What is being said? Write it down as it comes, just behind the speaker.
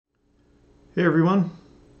Hey everyone,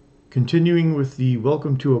 continuing with the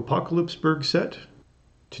Welcome to Apocalypseburg set.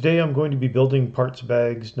 Today I'm going to be building parts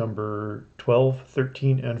bags number 12,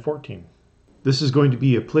 13, and 14. This is going to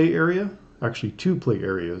be a play area, actually two play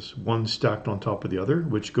areas, one stacked on top of the other,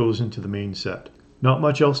 which goes into the main set. Not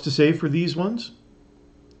much else to say for these ones.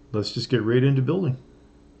 Let's just get right into building.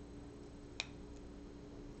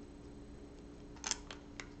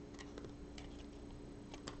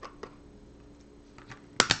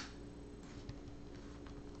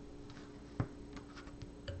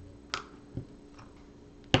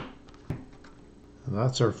 And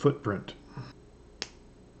that's our footprint.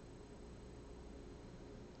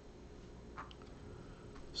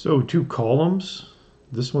 So two columns.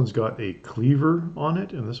 This one's got a cleaver on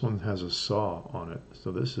it, and this one has a saw on it. So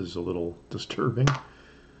this is a little disturbing.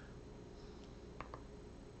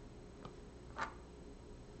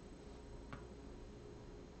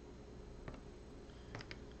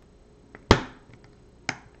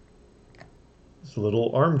 It's a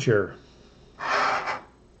little armchair.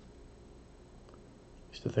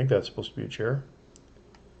 To think that's supposed to be a chair.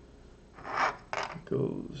 It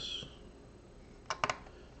goes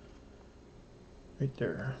right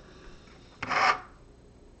there.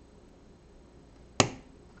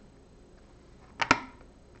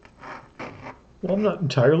 Well, I'm not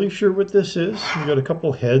entirely sure what this is. We got a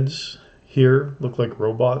couple heads here, look like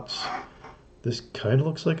robots. This kind of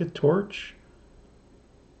looks like a torch.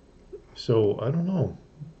 So, I don't know.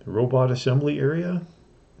 The robot assembly area?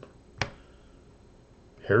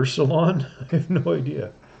 Hair salon? I have no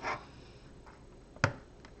idea.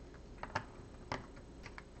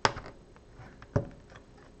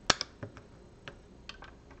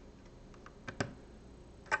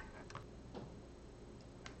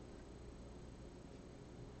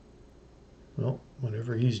 Well,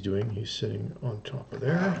 whatever he's doing, he's sitting on top of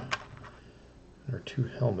there. There are two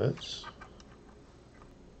helmets.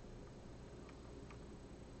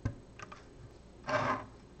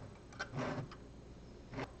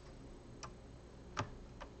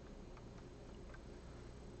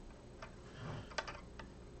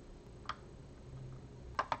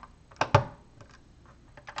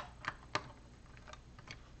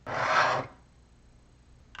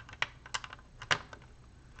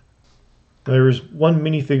 There was one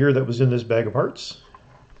minifigure that was in this bag of parts.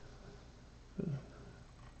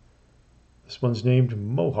 This one's named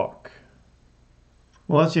Mohawk.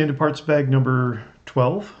 Well, that's the end of parts bag number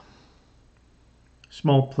 12.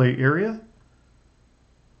 Small play area.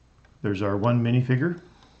 There's our one minifigure,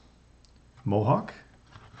 Mohawk.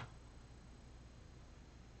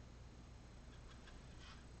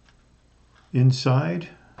 Inside,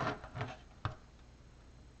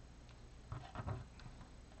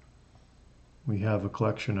 we have a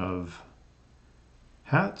collection of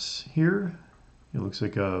hats here. It looks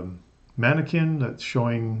like a mannequin that's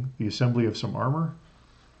showing the assembly of some armor.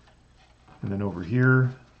 And then over here,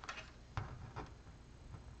 a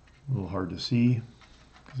little hard to see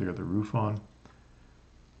because I got the roof on.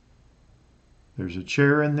 There's a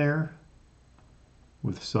chair in there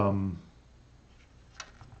with some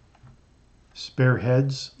spare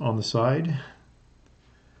heads on the side.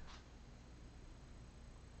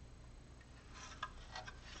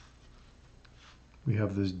 We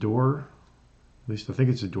have this door, at least I think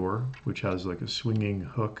it's a door, which has like a swinging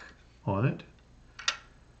hook on it.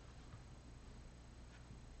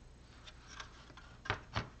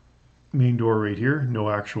 Main door right here,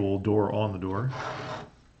 no actual door on the door.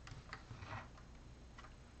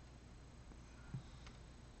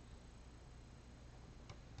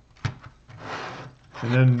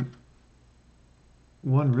 And then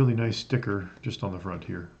one really nice sticker just on the front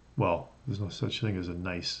here. Well, there's no such thing as a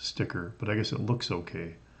nice sticker, but I guess it looks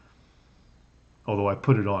okay. Although I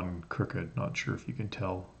put it on crooked, not sure if you can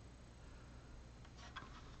tell.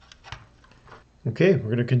 Okay, we're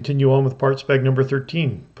going to continue on with parts bag number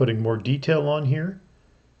 13, putting more detail on here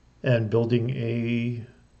and building a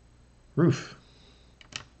roof.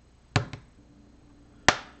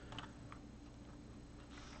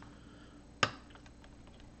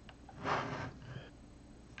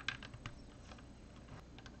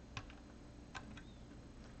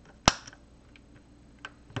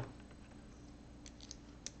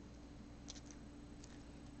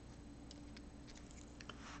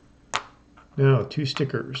 Now, two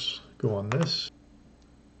stickers go on this.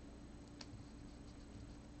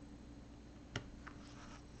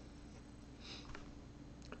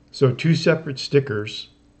 So two separate stickers,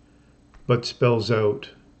 but spells out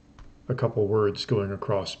a couple words going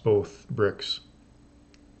across both bricks.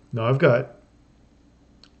 Now I've got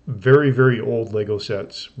very, very old Lego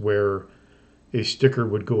sets where a sticker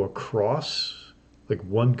would go across like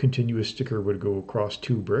one continuous sticker would go across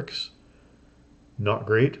 2 bricks. Not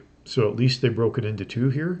great. So at least they broke it into 2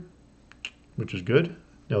 here, which is good.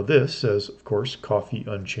 Now this says, of course, Coffee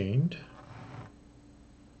Unchained,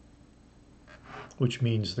 which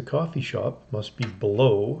means the coffee shop must be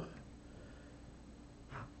below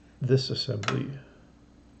this assembly.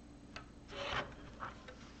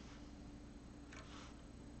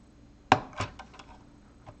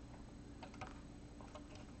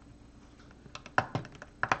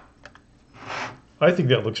 I think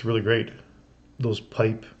that looks really great. Those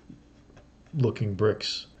pipe looking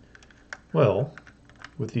bricks. Well,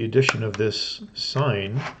 with the addition of this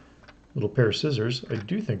sign, little pair of scissors, I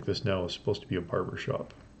do think this now is supposed to be a barber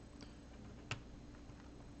shop.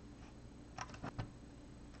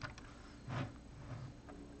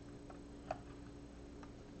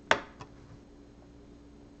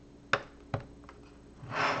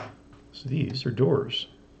 So these are doors.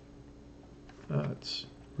 That's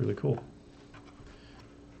really cool.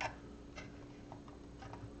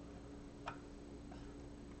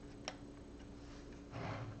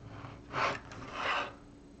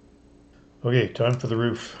 Okay, time for the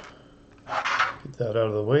roof. Get that out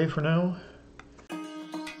of the way for now.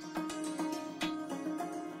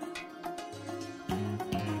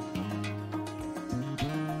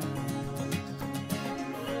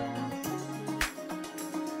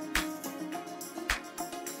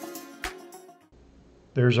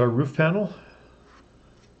 There's our roof panel.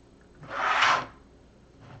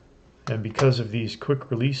 And because of these quick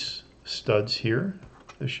release studs here,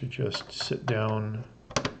 this should just sit down,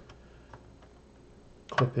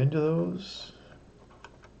 clip into those.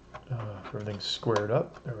 Everything's squared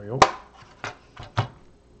up. There we go.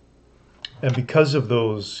 And because of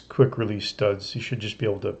those quick release studs, you should just be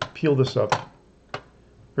able to peel this up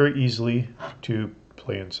very easily to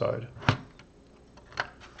play inside.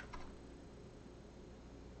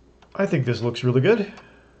 I think this looks really good.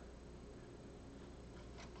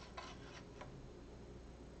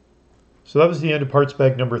 So that was the end of parts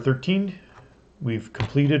bag number 13. We've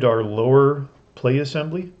completed our lower play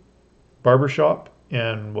assembly, barbershop,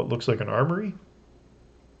 and what looks like an armory.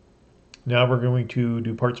 Now we're going to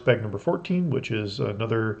do parts bag number 14, which is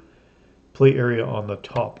another play area on the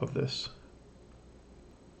top of this.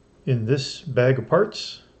 In this bag of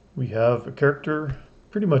parts, we have a character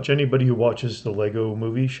pretty much anybody who watches the Lego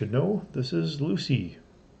movie should know. This is Lucy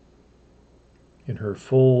in her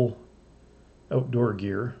full outdoor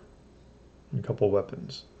gear and a couple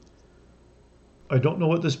weapons. I don't know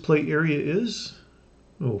what this play area is.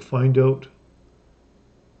 We'll find out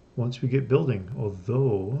once we get building,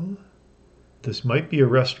 although this might be a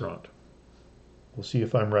restaurant. We'll see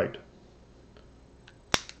if I'm right.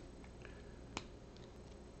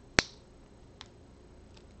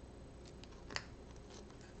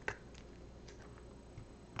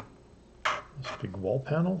 This big wall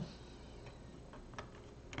panel.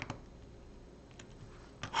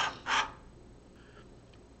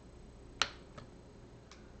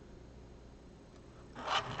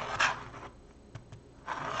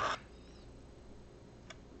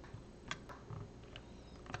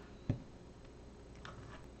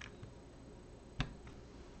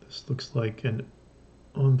 This looks like an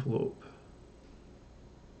envelope.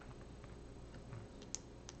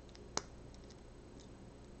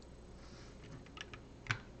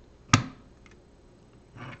 So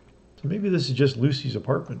maybe this is just Lucy's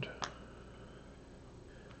apartment.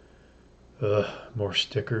 More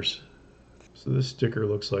stickers. So this sticker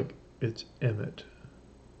looks like it's Emmett.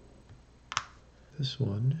 This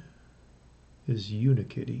one is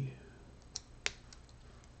Unikitty.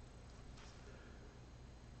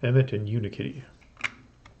 Emmett and Unikitty.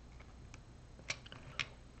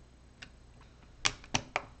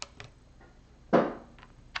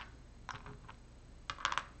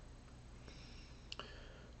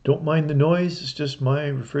 Don't mind the noise, it's just my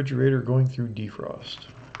refrigerator going through defrost.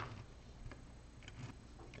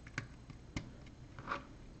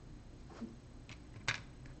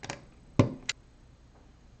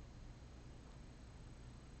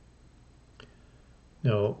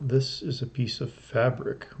 Now, this is a piece of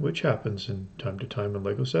fabric, which happens in time to time in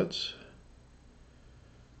Lego sets.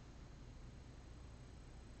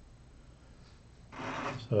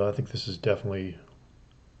 So I think this is definitely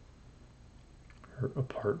her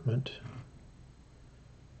apartment.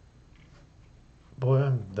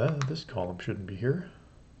 Boy, this column shouldn't be here.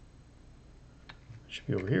 It should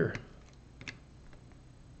be over here.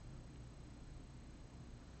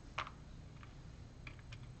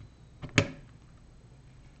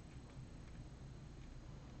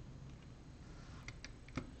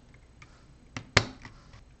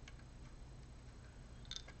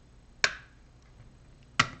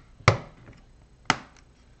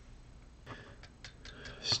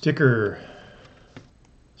 Sticker.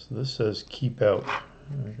 So this says keep out.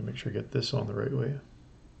 I can make sure I get this on the right way.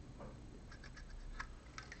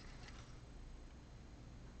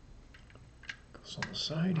 Goes on the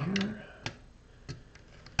side here.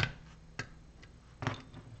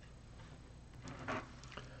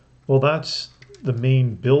 Well, that's the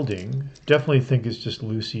main building. Definitely think it's just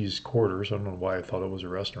Lucy's quarters. I don't know why I thought it was a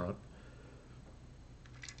restaurant.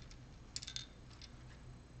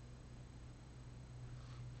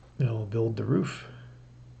 Now we'll build the roof.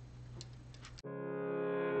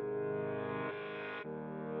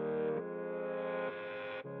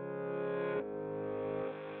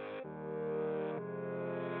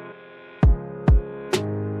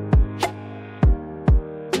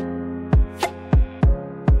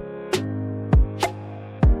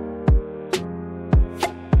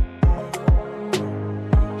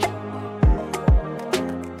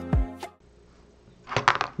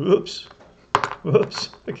 Whoops. Whoops.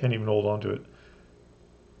 I can't even hold on to it.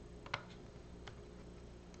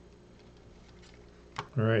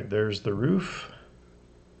 All right, there's the roof.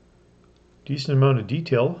 Decent amount of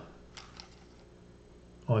detail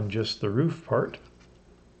on just the roof part.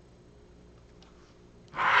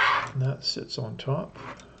 And that sits on top.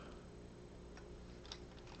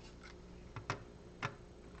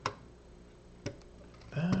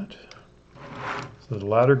 That. So the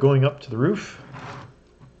ladder going up to the roof.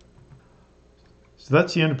 So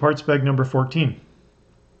that's the end of parts bag number 14.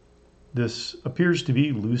 This appears to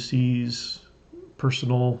be Lucy's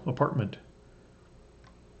personal apartment.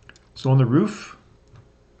 So on the roof,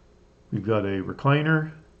 we've got a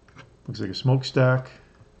recliner, looks like a smokestack.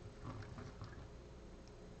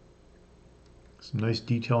 Some nice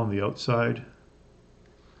detail on the outside.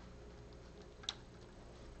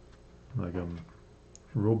 Like a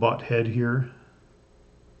robot head here.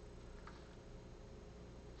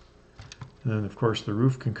 And then of course the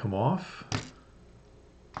roof can come off.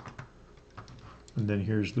 And then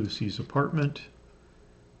here's Lucy's apartment.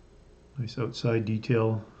 Nice outside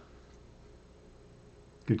detail.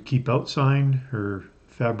 Good keep out sign, her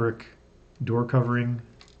fabric door covering.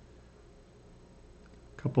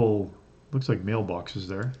 Couple, looks like mailboxes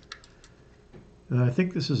there. And I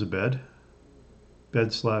think this is a bed.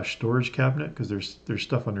 Bed slash storage cabinet, because there's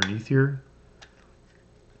stuff underneath here.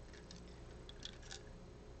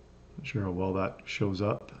 Not sure how well that shows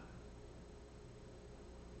up.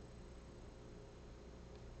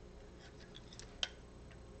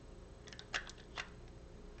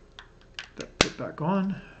 That put back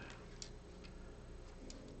on.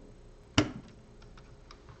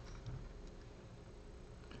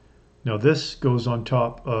 Now this goes on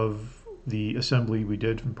top of the assembly we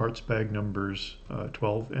did from parts bag numbers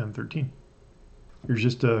 12 and 13. Here's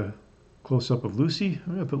just a close-up of Lucy.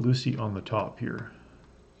 I'm going to put Lucy on the top here.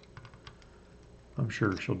 I'm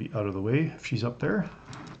sure she'll be out of the way if she's up there.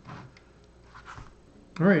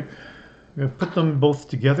 All right, I'm going to put them both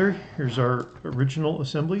together. Here's our original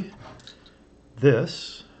assembly.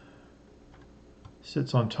 This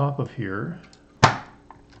sits on top of here.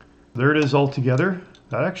 There it is all together.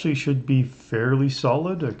 That actually should be fairly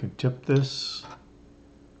solid. I can tip this.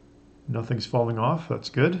 Nothing's falling off. That's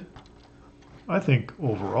good. I think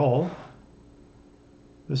overall,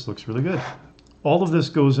 this looks really good. All of this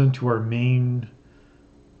goes into our main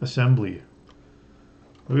assembly.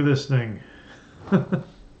 Look at this thing. Try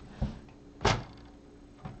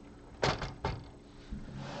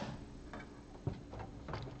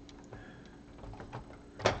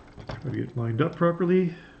to get lined up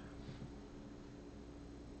properly.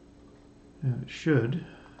 And it should.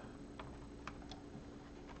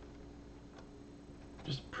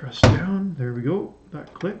 Just press down. There we go.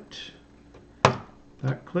 That clicked.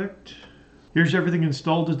 That clicked. Here's everything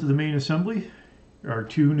installed into the main assembly. Our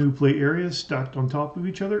two new play areas stacked on top of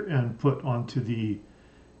each other and put onto the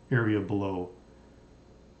area below.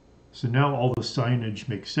 So now all the signage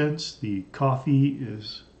makes sense. The Coffee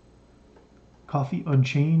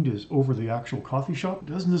Unchained is over the actual coffee shop.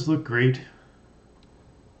 Doesn't this look great?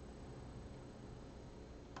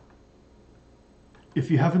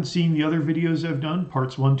 If you haven't seen the other videos I've done,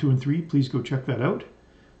 parts 1, 2, and 3, please go check that out.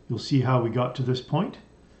 You'll see how we got to this point.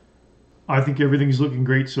 I think everything's looking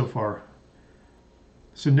great so far.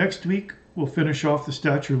 So next week, we'll finish off the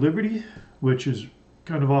Statue of Liberty, which is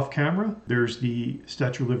kind of off camera. There's the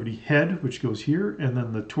Statue of Liberty head, which goes here, and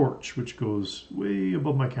then the torch, which goes way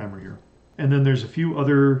above my camera here. And then there's a few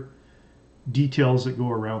other details that go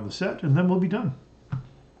around the set, and then we'll be done.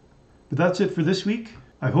 But that's it for this week.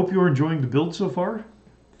 I hope you're enjoying the build so far.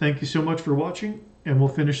 Thank you so much for watching, and we'll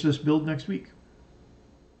finish this build next week.